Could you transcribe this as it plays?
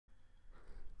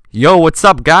Yo, what's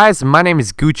up guys? My name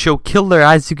is GucioKiLLer.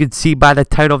 As you can see by the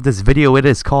title of this video, it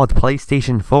is called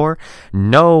PlayStation 4.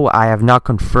 No, I have not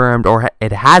confirmed, or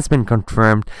it has been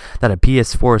confirmed that a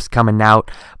PS4 is coming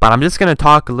out, but I'm just going to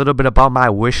talk a little bit about my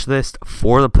wish list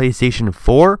for the PlayStation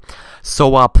 4.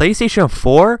 So PlayStation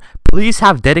 4, please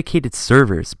have dedicated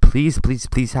servers. Please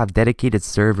have dedicated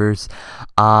servers.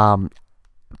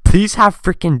 Please have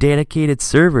freaking dedicated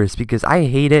servers, because I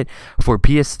hate it for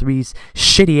PS3's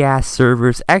shitty ass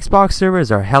servers. Xbox servers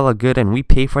are hella good and we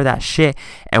pay for that shit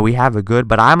and we have it good,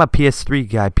 but I'm a PS3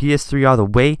 guy. PS3 all the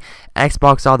way,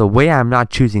 Xbox all the way. I'm not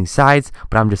choosing sides,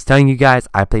 but I'm just telling you guys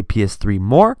I play PS3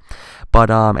 more. But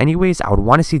anyways, I would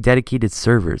want to see dedicated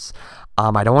servers.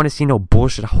 I don't want to see no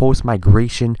bullshit host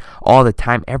migration all the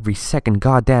time, every second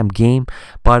goddamn game.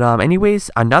 But anyways,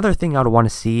 another thing I would want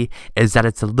to see is that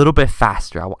it's a little bit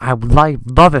faster. I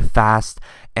would love it fast.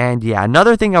 And yeah,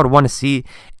 another thing I would want to see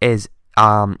is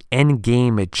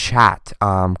in-game chat,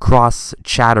 cross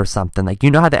chat or something. Like, you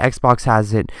know how the Xbox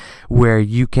has it where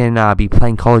you can be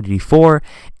playing Call of Duty 4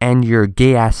 and your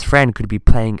gay ass friend could be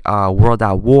playing World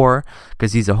at War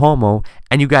because he's a homo,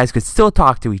 and you guys could still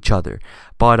talk to each other.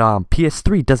 But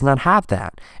PS3 does not have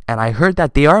that, and I heard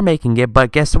that they are making it,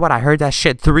 but guess what? I heard that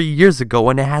shit 3 years ago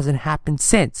and it hasn't happened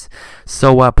since.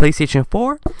 So PlayStation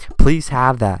 4, please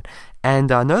have that. And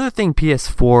another thing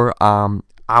PS4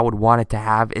 I would want it to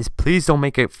have is, please don't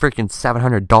make it freaking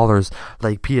 $700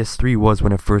 like PS3 was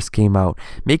when it first came out.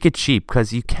 Make it cheap,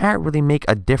 because you can't really make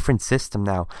a different system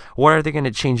now. What are they going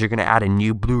to change? They're going to add a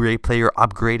new Blu-ray player,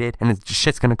 upgrade it, and the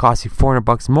shit's going to cost you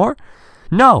 $400 more?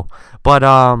 No. But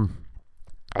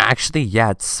actually,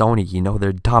 yeah, it's Sony. You know,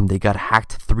 they're dumb. They got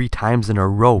hacked 3 times in a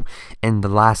row in the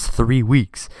last 3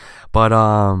 weeks. But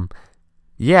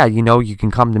yeah, you know, you can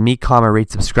come to me, comment,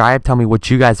 rate, subscribe, tell me what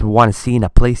you guys would want to see in a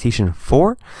PlayStation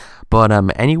 4. But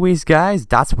anyways guys,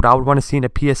 that's what I would want to see in a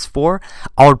PS4.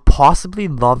 I would possibly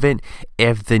love it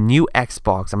if the new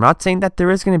Xbox, I'm not saying that there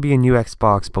is going to be a new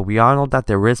Xbox, but we all know that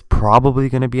there is probably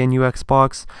going to be a new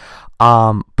Xbox.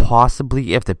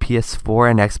 Possibly if the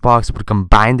PS4 and Xbox would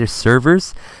combine their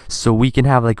servers, so we can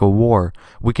have like a war.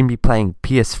 We can be playing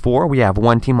PS4, we have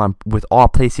one team on with all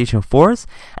PlayStation 4s,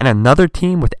 and another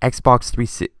team with Xbox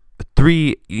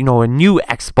 3, you know, a new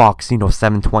Xbox, you know,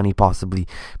 720 possibly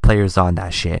players on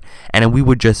that shit, and then we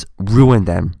would just ruin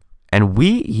them. And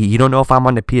you don't know if I'm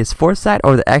on the PS4 side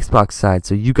or the Xbox side,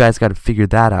 so you guys got to figure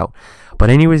that out. But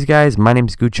anyways guys, my name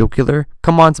is GucioKiLLer.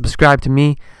 Come on, subscribe to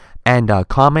me, and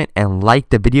comment and like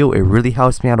the video. It really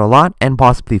helps me out a lot, and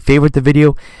possibly favorite the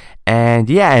video. And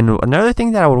yeah, and another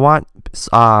thing that I would want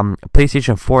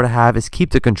PlayStation 4 to have is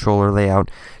keep the controller layout.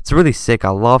 It's really sick. I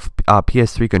love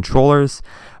PS3 controllers.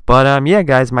 But yeah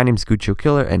guys, my name is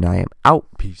GucioKiLLer and I am out.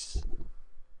 Peace.